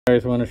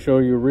Guys, want to show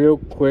you real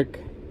quick,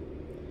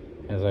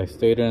 as I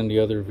stated in the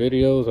other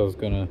videos I was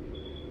gonna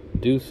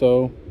do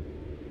so,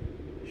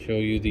 show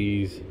you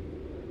these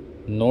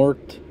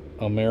North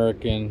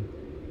American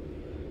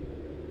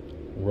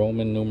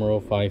Roman numeral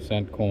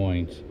 5-cent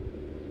coins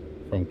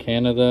from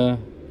Canada,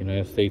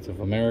 United States of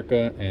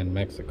America, and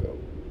Mexico.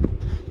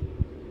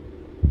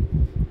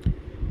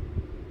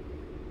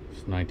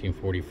 It's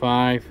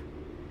 1945.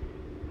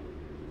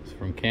 It's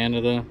from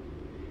Canada.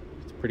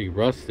 It's pretty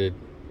rusted.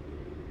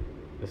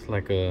 It's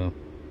like a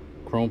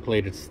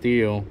chrome-plated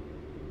steel.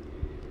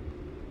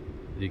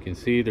 As you can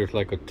see, there's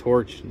like a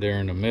torch there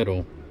in the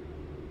middle,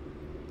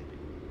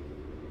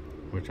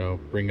 which I'll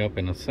bring up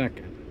in a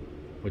second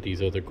with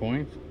these other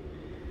coins.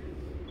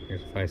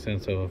 Here's 5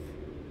 cents of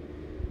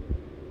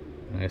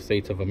United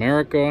States of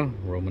America,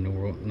 Roman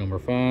numeral number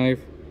 5,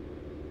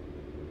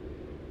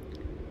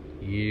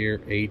 year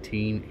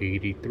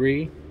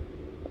 1883.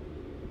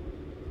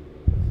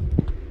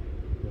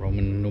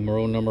 Roman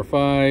numeral number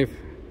 5.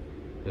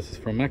 This is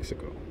from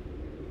Mexico.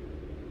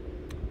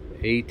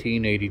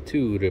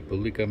 1882,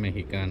 República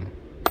Mexicana.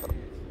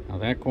 Now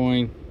that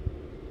coin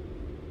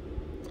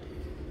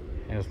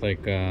has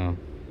like bow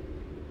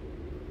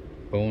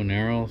and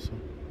arrows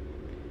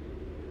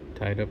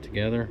tied up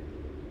together.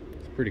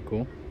 It's pretty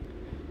cool.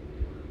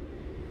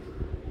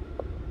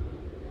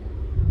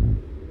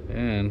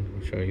 And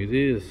I'll show you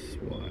this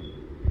one.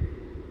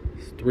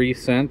 It's 3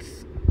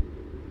 cents,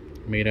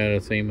 made out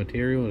of the same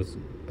material as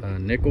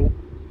nickel.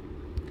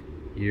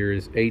 Year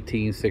is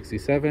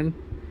 1867,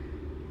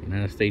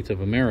 United States of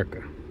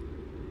America.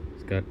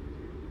 It's got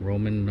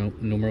Roman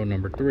numeral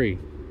number 3.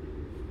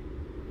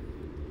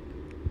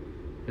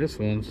 This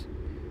one's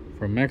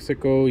from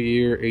Mexico,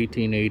 year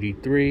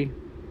 1883,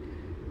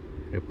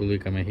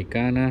 República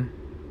Mexicana,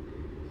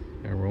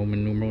 and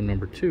Roman numeral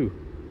number 2.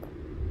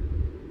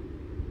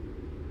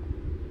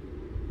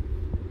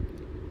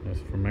 That's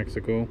from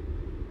Mexico,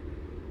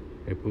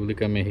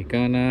 República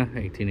Mexicana,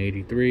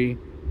 1883.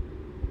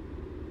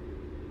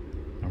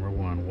 Number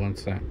 1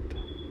 cent.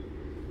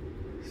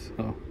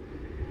 So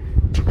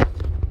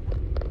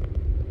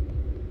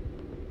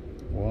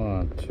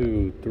 1,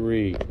 2,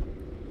 3.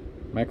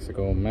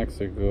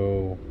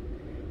 Mexico,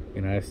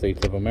 United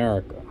States of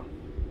America.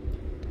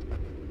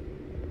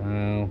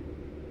 Now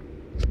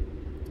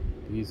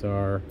these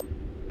are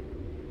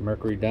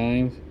mercury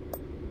dimes.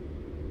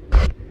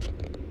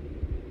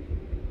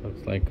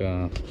 Looks like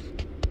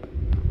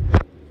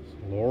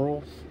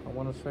laurels, I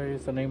want to say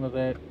is the name of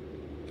that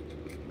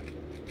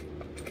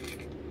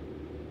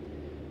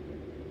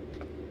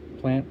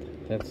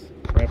plant that's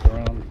wrapped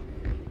around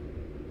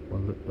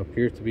what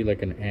appears to be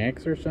like an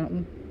axe or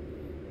something.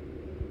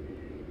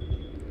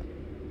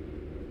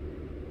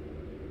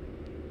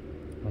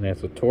 And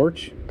that's a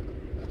torch.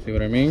 See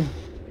what I mean?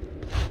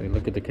 So you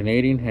look at the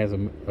Canadian, has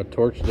a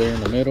torch there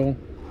in the middle.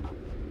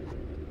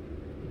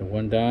 The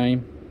 1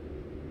 dime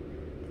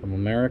from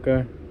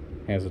America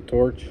has a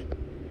torch.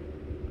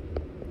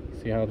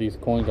 See how these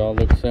coins all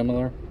look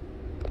similar?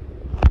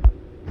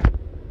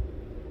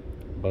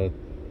 But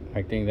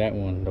I think that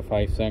one, the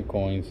 5-cent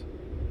coins,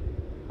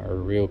 are a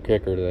real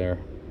kicker there.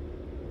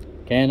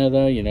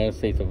 Canada, United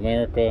States of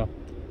America,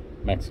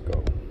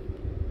 Mexico.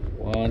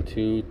 1,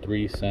 2,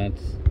 3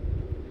 cents.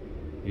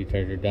 Each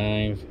has your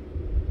dimes.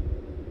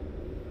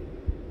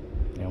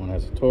 That one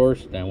has a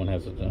torch. That one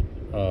has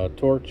a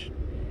torch.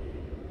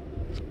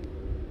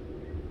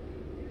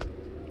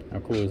 How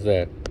cool is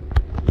that?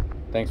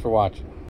 Thanks for watching.